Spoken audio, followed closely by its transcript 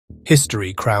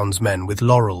History crowns men with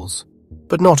laurels,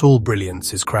 but not all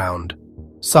brilliance is crowned.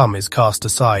 Some is cast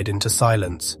aside into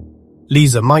silence.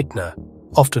 Lise Meitner,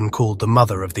 often called the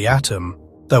mother of the atom,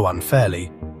 though unfairly,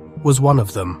 was one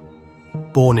of them.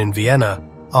 Born in Vienna,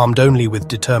 armed only with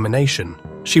determination,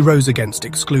 she rose against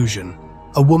exclusion,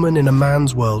 a woman in a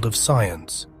man's world of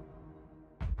science.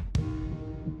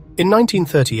 In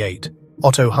 1938,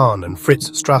 Otto Hahn and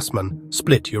Fritz Strassmann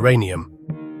split uranium,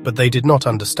 but they did not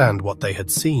understand what they had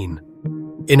seen.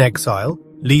 In exile,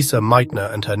 Lise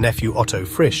Meitner and her nephew Otto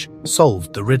Frisch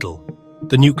solved the riddle.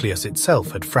 The nucleus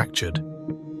itself had fractured.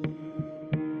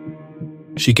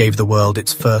 She gave the world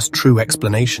its first true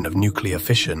explanation of nuclear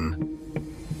fission.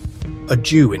 A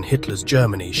Jew in Hitler's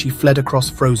Germany, she fled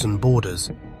across frozen borders.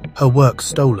 Her work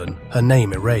stolen, her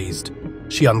name erased.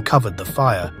 She uncovered the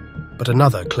fire, but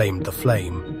another claimed the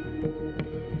flame.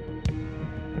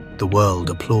 The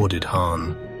world applauded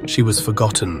Hahn. She was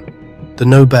forgotten. The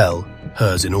Nobel,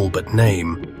 hers in all but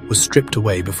name, was stripped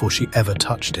away before she ever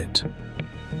touched it.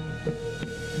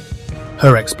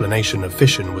 Her explanation of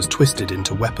fission was twisted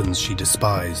into weapons she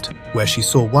despised. Where she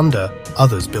saw wonder,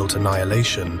 others built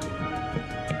annihilation.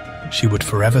 She would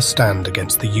forever stand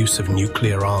against the use of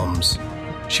nuclear arms.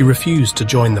 She refused to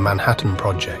join the Manhattan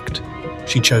Project.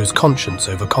 She chose conscience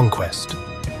over conquest.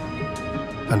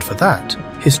 And for that,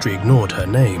 history ignored her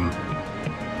name.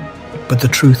 But the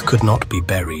truth could not be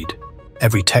buried.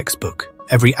 Every textbook,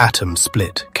 every atom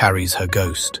split carries her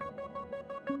ghost.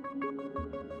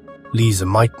 Lise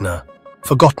Meitner,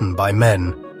 forgotten by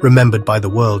men, remembered by the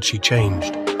world she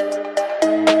changed.